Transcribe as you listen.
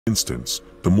instance,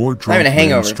 the more drunk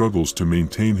man struggles to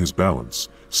maintain his balance,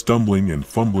 stumbling and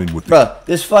fumbling with the... Bruh,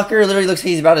 this fucker literally looks like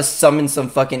he's about to summon some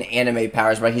fucking anime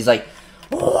powers, bro. He's like...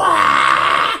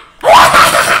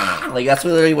 Like, that's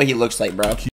literally what he looks like,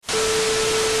 bro.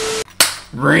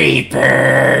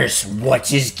 Reapers!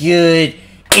 What is good?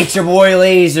 It's your boy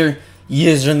Laser.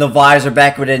 User and the Vibes are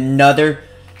back with another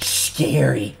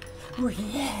scary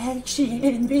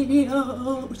reaction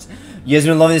videos. You guys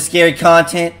been loving the scary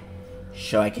content?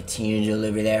 Shall I continue to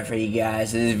deliver that for you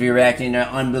guys? This is reacting to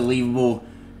unbelievable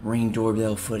Ring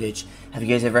doorbell footage. Have you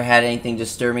guys ever had anything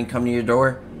disturbing come to your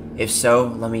door? If so,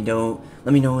 let me know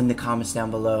in the comments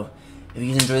down below. If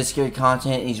you guys enjoy the scary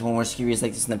content and you want more scaries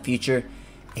like this in the future,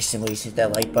 it's simply just hit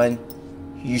that like button,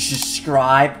 you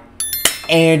subscribe,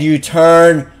 and you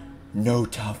turn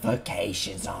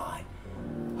notifications on.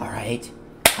 Alright?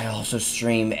 I also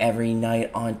stream every night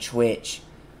on Twitch.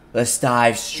 Let's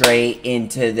dive straight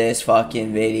into this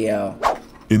fucking video.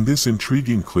 In this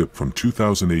intriguing clip from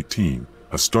 2018,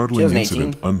 a startling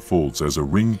incident unfolds as a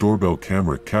Ring doorbell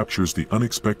camera captures the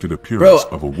unexpected appearance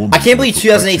of a woman. I can't believe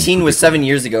 2018 was 7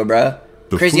 years ago, bro.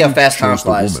 Crazy how fast time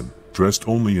flies. The woman, dressed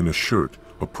only in a shirt,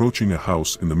 approaching a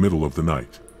house in the middle of the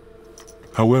night.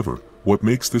 However, what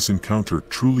makes this encounter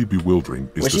truly bewildering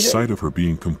is the sight of her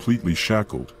being completely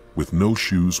shackled, with no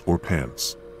shoes or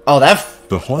pants. Oh, that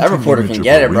reporter can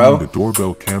get it, bro. The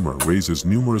doorbell camera raises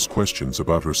numerous questions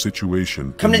about her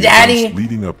situation Come to daddy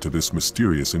leading up to this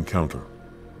mysterious encounter.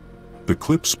 The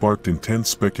clip sparked intense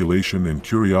speculation and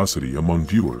curiosity among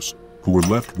viewers, who were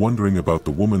left wondering about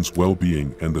the woman's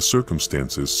well-being and the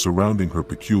circumstances surrounding her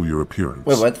peculiar appearance.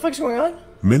 Wait, what the fuck's going on?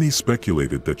 Many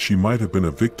speculated that she might have been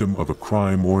a victim of a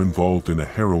crime or involved in a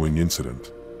harrowing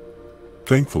incident.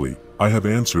 Thankfully, I have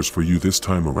answers for you this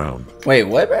time around. Wait,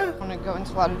 what, bro? I don't want to go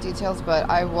into a lot of details, but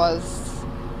I was...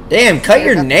 Damn, cut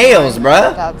your nails,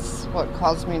 bro. That's what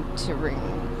caused me to ring.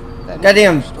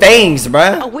 Goddamn fangs,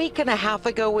 bruh. A week and a half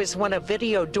ago is when a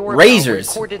video doorbell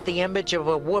recorded the image of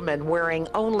a woman wearing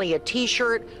only a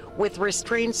t-shirt with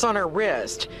restraints on her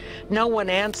wrist. No one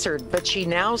answered, but she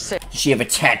now said... Does she have a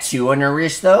tattoo on her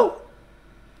wrist, though?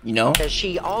 You know?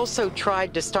 She also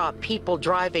tried to stop people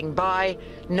driving by.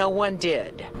 No one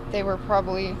did. They were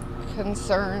probably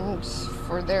concerned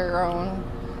for their own...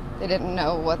 They didn't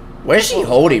know what... What is she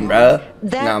holding, bro?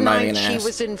 That night, she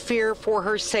was in fear for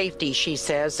her safety, she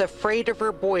says, afraid of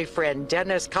her boyfriend,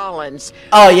 Dennis Collins.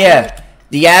 Oh, yeah.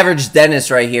 The average Dennis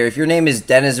right here. If your name is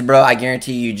Dennis, bro, I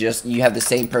guarantee you have the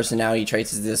same personality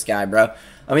traits as this guy, bro.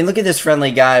 I mean, look at this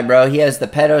friendly guy, bro. He has the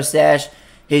pedo stash.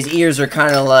 His ears are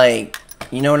kind of like...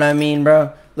 You know what I mean,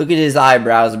 bro? Look at his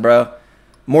eyebrows, bro.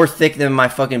 More thick than my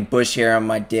fucking bush hair on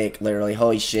my dick, literally.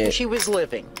 Holy shit. She was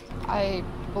living. I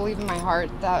believe in my heart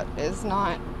that is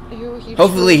not who he...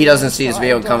 Hopefully he doesn't see this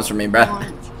video and comes from me, bro.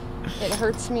 It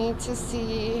hurts me to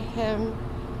see him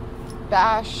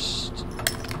bashed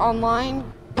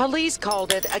online. Police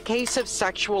called it a case of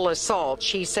sexual assault.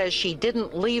 She says she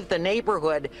didn't leave the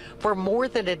neighborhood for more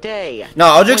than a day. No,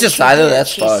 all jokes aside though,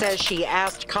 that's fucked. She says she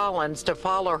asked Collins to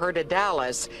follow her to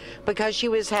Dallas because she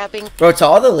was having... Bro, to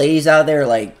all the ladies out there,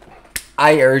 like,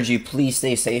 I urge you, please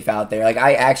stay safe out there. Like,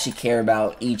 I actually care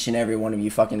about each and every one of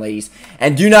you fucking ladies.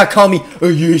 And do not call me, oh,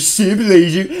 you're a simp,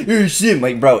 Laser. You're a simp.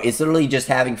 Like, bro, it's literally just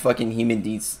having fucking human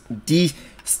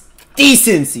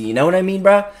decency. You know what I mean,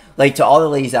 bro? Like, to all the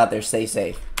ladies out there, stay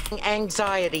safe.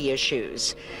 Anxiety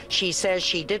issues. She says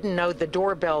she didn't know the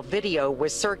doorbell video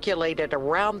was circulated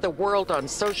around the world on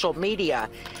social media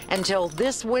until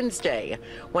this Wednesday,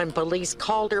 when police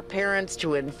called her parents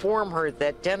to inform her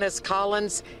that Dennis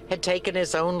Collins had taken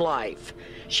his own life.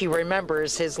 She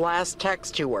remembers his last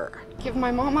text to her. Give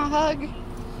my mom a hug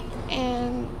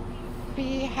and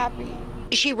be happy.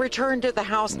 She returned to the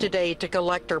house today to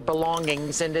collect her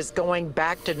belongings and is going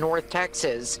back to North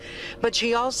Texas. But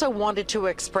she also wanted to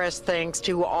express thanks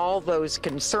to all those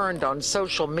concerned on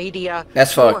social media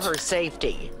for her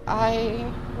safety. I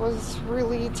was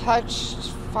really touched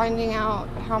finding out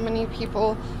how many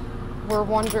people were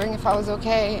wondering if I was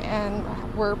okay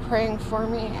and were praying for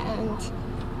me, and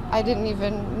I didn't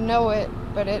even know it,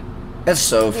 but it... That's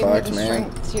so fucked,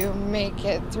 man. To make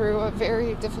it through a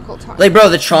very difficult time. Like, bro,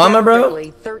 the trauma, bro.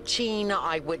 13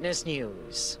 Eyewitness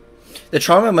News. The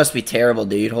trauma must be terrible,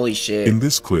 dude. Holy shit. In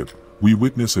this clip, we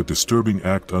witness a disturbing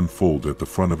act unfold at the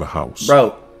front of a house.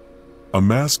 Bro. A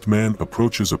masked man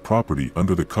approaches a property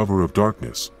under the cover of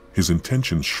darkness, his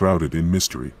intentions shrouded in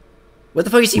mystery. What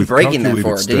the fuck is he breaking that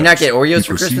for? Did he not get Oreos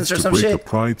for Christmas or some shit? He proceeds to break a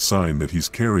pride sign that he's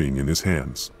carrying in his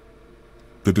hands.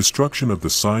 The destruction of the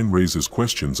sign raises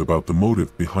questions about the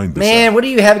motive behind this Man, act. what do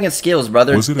you have against Skittles,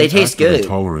 brother? Was it They an taste act of good.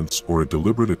 intolerance or a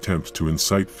deliberate attempt to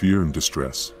incite fear and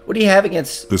distress? What do you have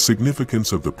against... The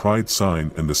significance of the pride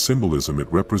sign and the symbolism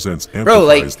it represents Bro,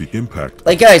 like, amplifies the impact.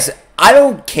 Like, guys, I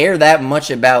don't care that much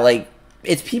about, like,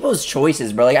 it's people's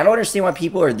choices, bro. Like, I don't understand why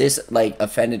people are this, like,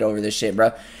 offended over this shit,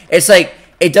 bro. It's like,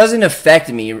 it doesn't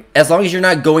affect me as long as you're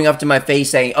not going up to my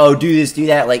face saying, oh, do this, do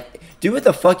that. Like, do what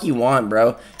the fuck you want,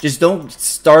 bro. Just don't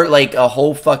start, like, a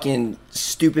whole fucking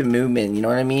stupid movement, you know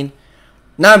what I mean?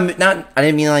 Not, I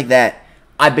didn't mean like that.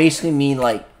 I basically mean,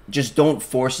 like, just don't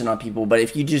force it on people. But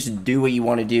if you just do what you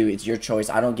want to do, it's your choice.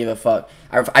 I don't give a fuck.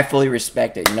 I fully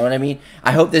respect it, you know what I mean?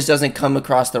 I hope this doesn't come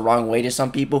across the wrong way to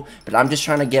some people, but I'm just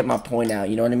trying to get my point out,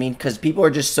 you know what I mean? Because people are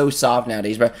just so soft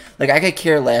nowadays, bro. Like, I could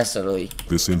care less, literally.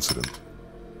 This incident.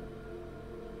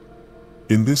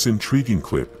 In this intriguing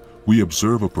clip, we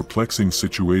observe a perplexing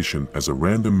situation as a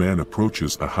random man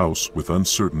approaches a house with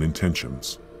uncertain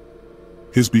intentions.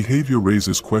 His behavior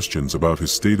raises questions about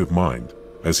his state of mind,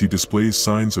 as he displays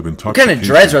signs of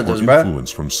intoxication or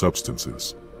influence from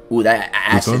substances. Ooh, that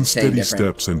With unsteady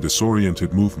steps and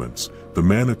disoriented movements, the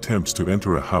man attempts to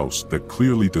enter a house that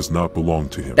clearly does not belong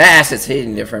to him. That acid's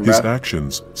hitting different, bro. His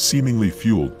actions, seemingly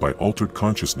fueled by altered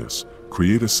consciousness,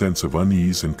 create a sense of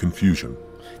unease and confusion.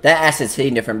 That acid's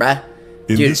hitting different, bro.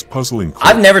 In Dude, this puzzling clip,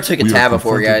 I've never took a we tab are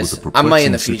before, confronted guys. with a I might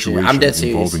in the perplexing future. I'm dead situation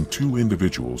serious. involving two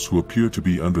individuals who appear to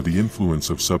be under the influence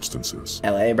of substances.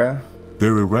 LA, bro.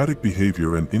 Their erratic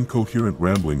behavior and incoherent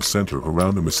rambling center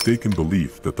around a mistaken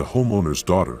belief that the homeowner's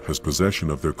daughter has possession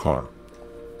of their car.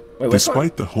 Wait,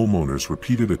 Despite the homeowner's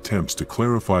repeated attempts to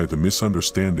clarify the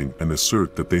misunderstanding and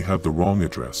assert that they have the wrong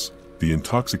address, the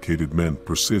intoxicated men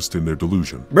persist in their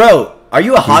delusion. Bro, are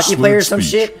you a Their hockey player or some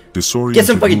speech, shit? disoriented Get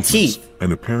some fucking movements, teeth.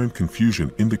 and apparent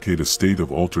confusion indicate a state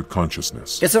of altered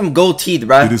consciousness. Get some gold teeth,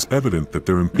 bro. It is evident that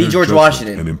their impaired George judgment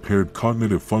Washington. and impaired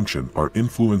cognitive function are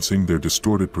influencing their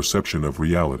distorted perception of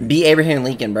reality. Be Abraham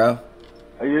Lincoln, bro.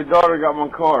 Hey, your daughter got my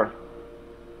car.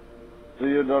 So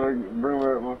your daughter bring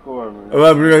her at my car,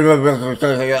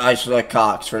 man. I select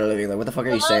cocks for a living. Like, what the fuck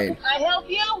are you saying? Can I help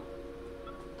you?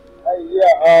 Hey,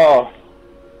 yeah,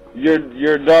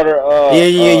 your daughter,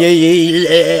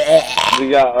 Yeah.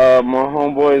 we got, my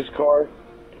homeboy's car.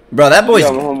 Bro, that boy's...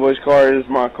 Yeah, my homeboy's car is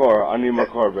my car. I need my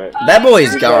car back. That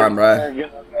boy's gone, bro.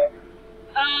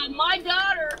 My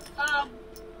daughter,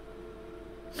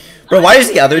 Bro, why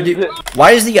does the other dude...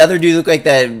 Why does the other dude look like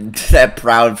that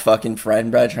proud fucking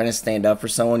friend, bro? Trying to stand up for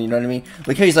someone, you know what I mean?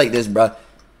 Look how he's like this, bro.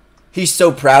 He's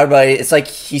so proud, but it's like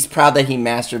he's proud that he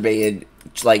masturbated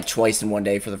like twice in one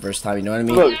day for the first time, you know what I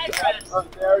mean? Look,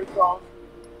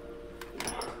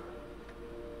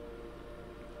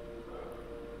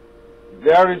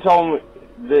 they already told me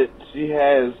that she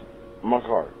has my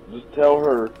car. Just tell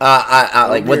her.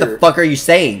 Like, what the fuck are you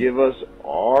saying? Give us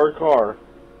our car,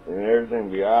 and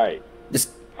everything be alright.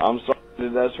 I'm sorry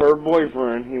that that's her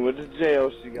boyfriend. He went to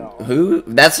jail. She got who?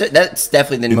 That's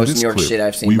definitely the most New York clip, shit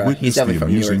I've seen, we bro. He's witness the definitely from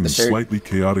New York. amusing The and shirt. slightly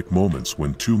chaotic moments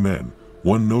when two men,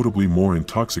 one notably more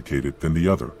intoxicated than the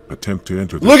other, attempt to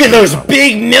enter the Look at same those house.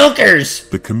 big milkers!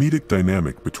 The comedic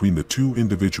dynamic between the two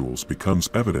individuals becomes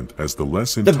evident as the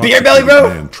less beer intoxicated belly, bro?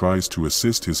 man tries to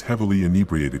assist his heavily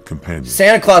inebriated companion.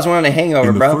 Santa Claus went on a hangover,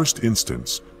 In the bro. first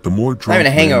instance, the more drunk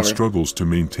even a man hangover. struggles to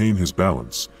maintain his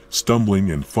balance, stumbling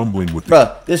and fumbling with the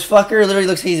Bro, this fucker literally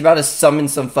looks like he's about to summon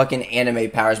some fucking anime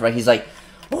powers, bro. He's like,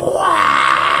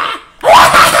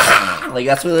 like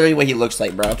that's literally what he looks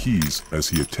like, bro. keys as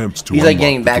he attempts to He's like unlock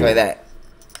getting the back door. like that.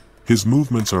 His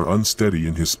movements are unsteady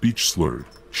and his speech slurred,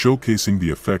 showcasing the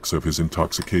effects of his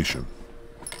intoxication.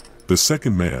 The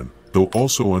second man, though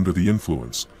also under the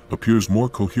influence, appears more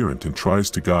coherent and tries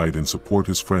to guide and support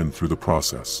his friend through the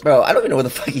process. Bro, I don't even know what the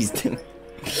fuck he's doing.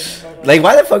 Like,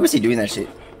 why the fuck was he doing that shit?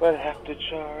 But have to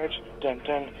charge. Dun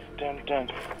dun dun dun.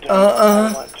 dun. Uh-uh.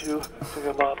 I want to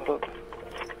figure bop up.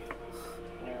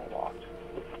 You're locked.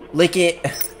 Lick it.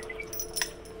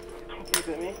 Look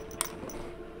at me.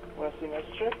 Wanna see my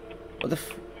strip? What the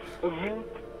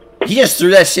f... He just threw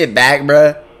that shit back,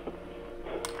 bro.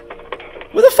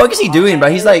 What the fuck is he doing, bro?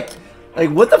 He's like,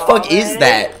 what the fuck is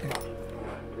that?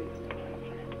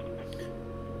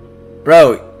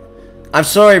 Bro, I'm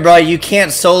sorry, bro. You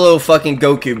can't solo fucking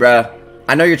Goku, bro.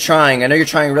 I know you're trying. I know you're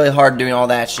trying really hard doing all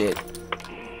that shit.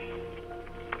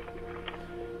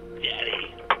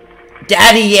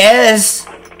 Daddy, yes.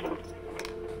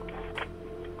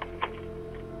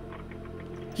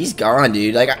 He's gone,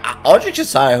 dude. Like, all jokes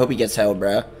aside, I hope he gets held,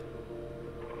 bro.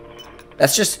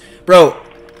 That's just, bro.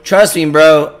 Trust me,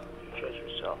 bro. Trust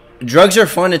yourself. Drugs are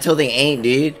fun until they ain't,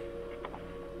 dude.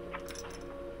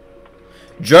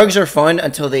 Drugs are fun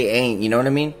until they ain't, you know what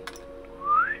I mean?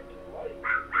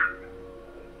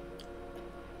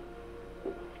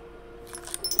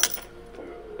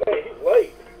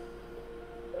 Wait.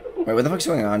 Wait, what the fuck's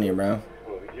going on here, bro?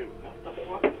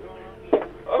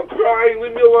 I'm crying,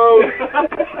 leave me alone.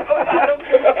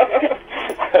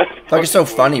 Fuck is so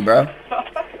funny, bro.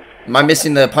 Am I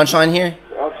missing the punchline here?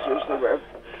 Oh, seriously, man.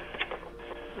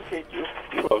 Thank you.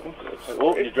 You're welcome.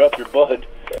 Oh, you dropped your bud.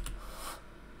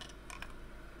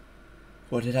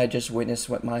 What did I just witness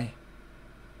with my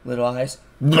little eyes?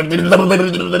 I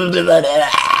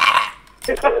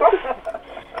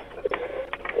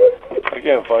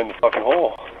can't find the fucking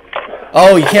hole.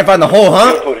 Oh, you can't find the hole,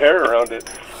 huh? Put hair around it.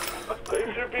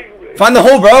 Find the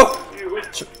hole, bro.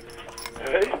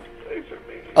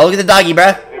 Oh, look at the doggy,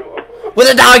 bro. What's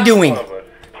the dog doing?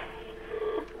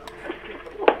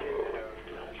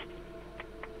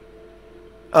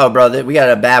 Oh, bro, we got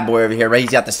a bad boy over here, right? He's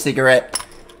got the cigarette.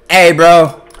 Hey,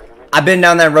 bro. I've been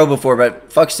down that road before,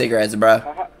 but fuck cigarettes, bro.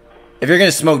 If you're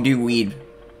gonna smoke, do weed.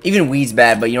 Even weed's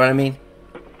bad, but you know what I mean?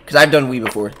 Because I've done weed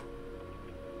before.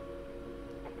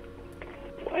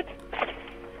 What?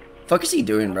 Fuck is he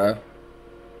doing, bro?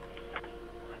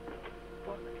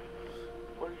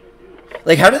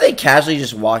 Like, how do they casually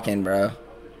just walk in, bro?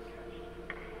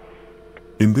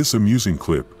 In this amusing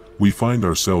clip, we find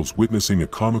ourselves witnessing a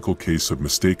comical case of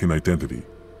mistaken identity.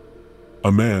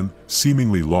 A man,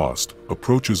 seemingly lost,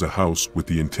 approaches a house with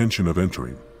the intention of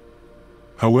entering.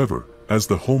 However, as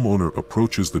the homeowner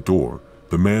approaches the door,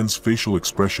 the man's facial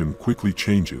expression quickly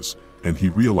changes, and he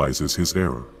realizes his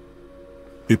error.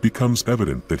 It becomes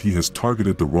evident that he has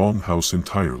targeted the wrong house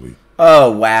entirely.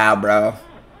 Oh, wow, bro.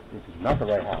 This is not the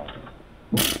right house.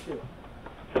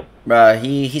 Bro,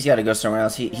 he's got to go somewhere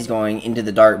else. He's going into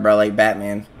the dark, bro, like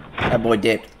Batman. That boy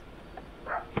dipped.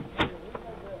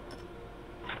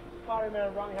 Sorry,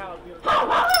 man, wrong house.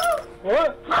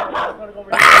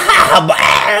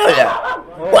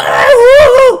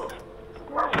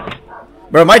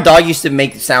 Bro, my dog used to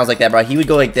make sounds like that, bro. He would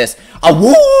go like this.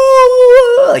 Woo!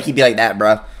 Like, he'd be like that,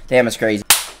 bro. Damn, it's crazy.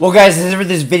 Well, guys, this is it for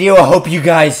this video. I hope you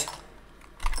guys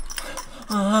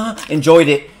enjoyed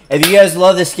it. If you guys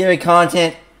love this scary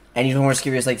content and you want more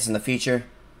scary like this in the future,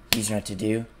 these are what to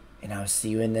do. And I'll see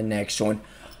you in the next one.